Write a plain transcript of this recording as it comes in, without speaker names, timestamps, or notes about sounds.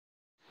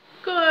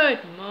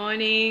Good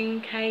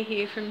morning, Kay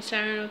here from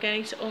Sarah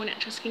Organics All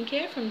Natural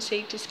Skincare from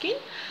seed to skin.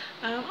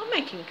 I'm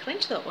making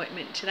calendula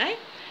ointment today,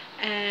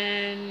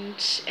 and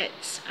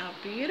it's a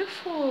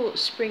beautiful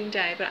spring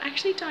day, but I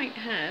actually don't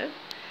have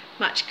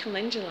much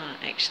calendula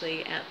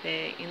actually out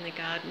there in the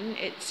garden.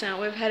 It's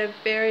we've had a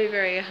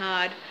very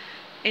hard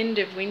end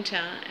of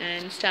winter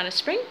and start of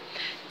spring,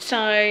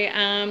 so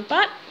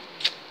but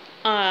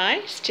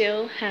I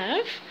still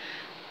have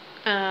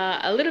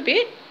a little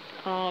bit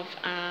of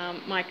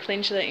my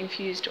calendula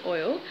infused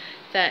oil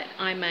that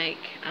I make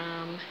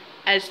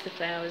as the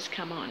flowers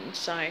come on.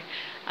 So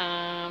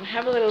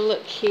have a little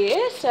look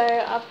here. So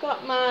I've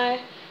got my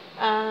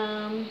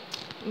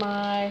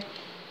my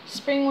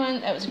spring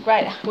one. That was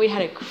great. We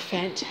had a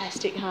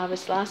fantastic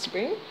harvest last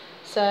spring,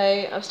 so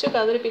I've still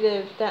got a little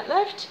bit of that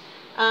left.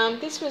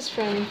 This was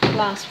from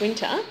last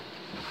winter,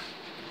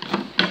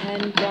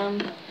 and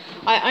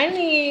I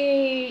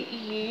only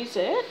use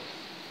it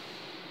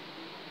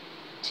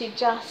to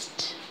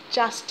just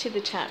to the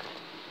tap,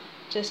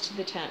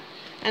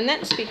 and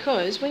that's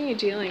because when you're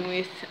dealing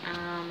with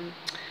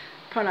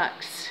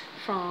products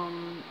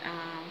from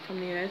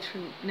the earth,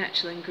 from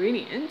natural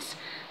ingredients,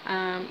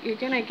 you're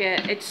gonna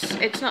get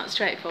it's not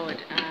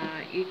straightforward.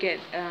 You get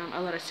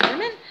a lot of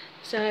sediment.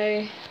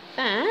 So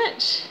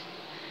that,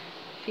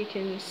 if you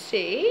can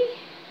see,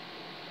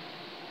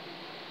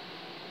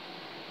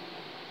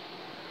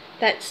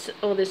 that's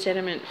all the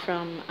sediment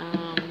from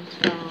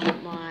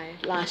my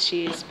last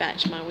year's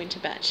batch, my winter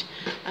batch.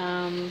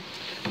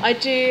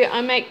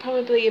 I make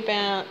probably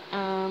about,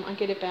 I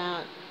get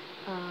about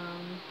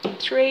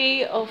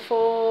 3 or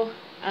 4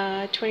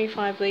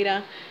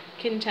 25-litre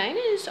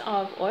containers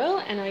of oil,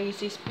 and I use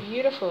this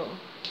beautiful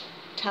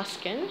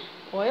Tuscan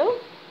oil.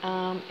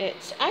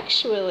 It's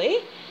actually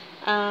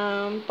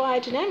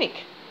biodynamic,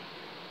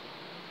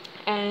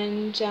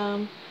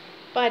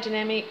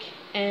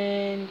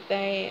 and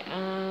they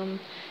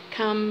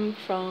come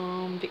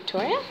from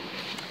Victoria.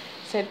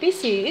 So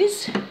this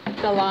is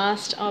the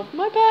last of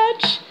my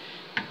batch.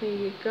 There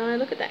you go,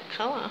 look at that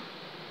colour.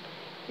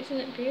 Isn't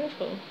it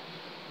beautiful?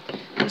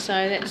 And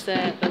so that's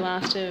the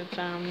last of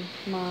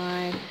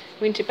my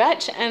winter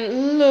batch,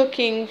 and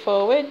looking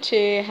forward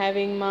to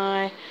having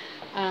my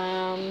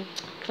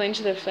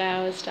calendula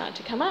flowers start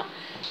to come up.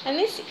 And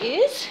this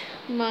is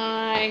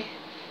my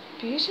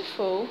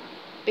beautiful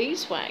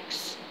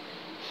beeswax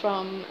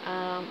from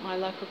my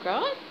local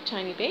grower,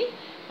 Tony Bee,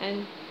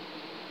 and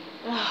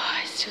oh,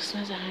 it still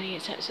smells of honey.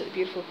 It's absolutely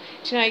beautiful.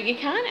 Do you know, you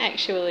can't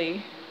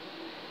actually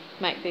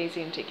make these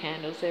into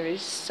candles. There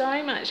is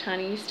so much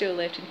honey still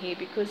left in here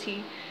because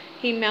he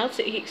melts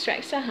it, he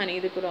extracts the honey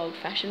the good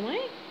old-fashioned way,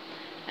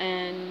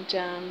 and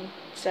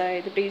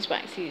so the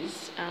beeswax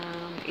is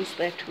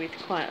left with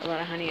quite a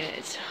lot of honey in it.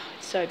 It's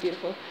so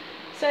beautiful.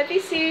 So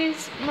this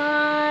is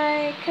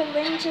my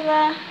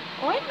calendula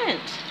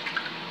ointment.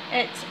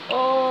 It's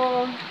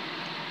all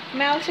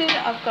melted.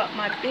 I've got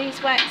my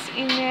beeswax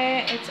in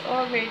there. It's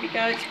all ready to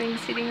go. It's been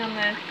sitting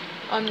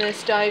on the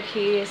stove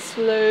here,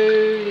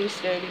 slowly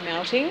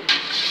melting.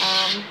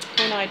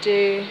 When I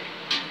do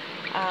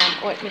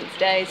ointments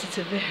days, it's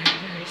a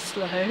very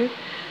slow,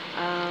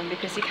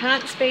 because you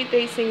can't speed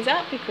these things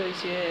up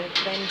because you're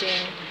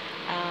blending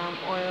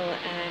oil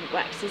and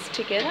waxes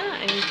together,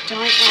 and you don't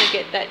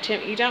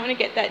want to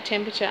get that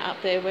temperature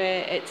up there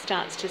where it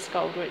starts to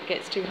scald or it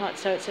gets too hot.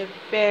 So it's a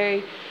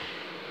very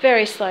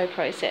slow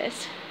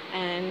process,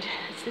 and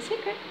it's the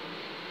secret.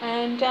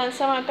 And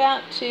so I'm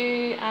about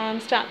to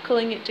start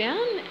cooling it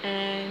down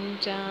and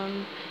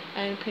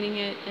putting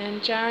it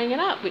and jarring it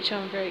up, which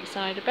I'm very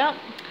excited about.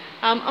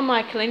 On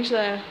my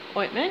calendula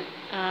ointment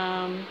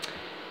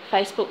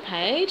Facebook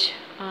page,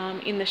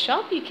 in the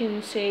shop, you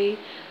can see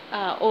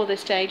all the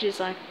stages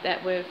like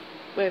that. We've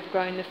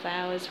grown the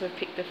flowers, we've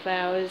picked the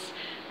flowers,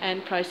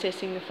 and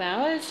processing the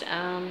flowers.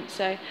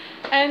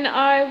 And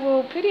I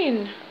will put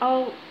in,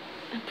 I'll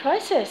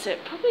process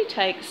it. Probably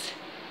takes,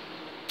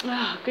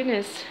 oh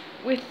goodness,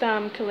 with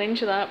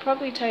calendula, it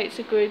probably takes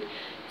a good,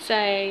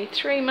 say,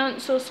 3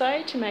 months or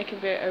so to make a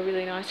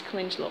really nice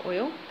calendula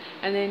oil,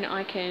 and then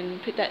I can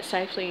put that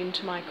safely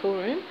into my cool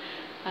room,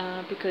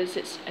 because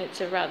it's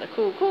a rather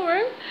cool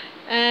room,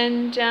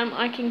 and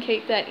I can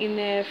keep that in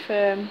there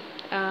for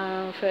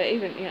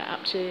even, you know,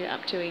 up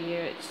to a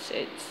year. It's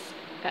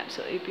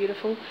absolutely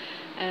beautiful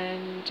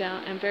and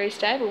very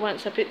stable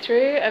once I put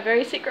through a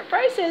very secret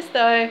process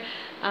though.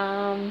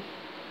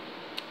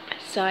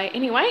 So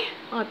anyway,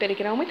 I better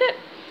get on with it.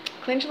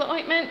 Calendula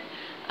ointment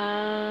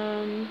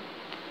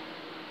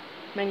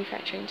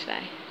manufacturing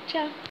today. Ciao.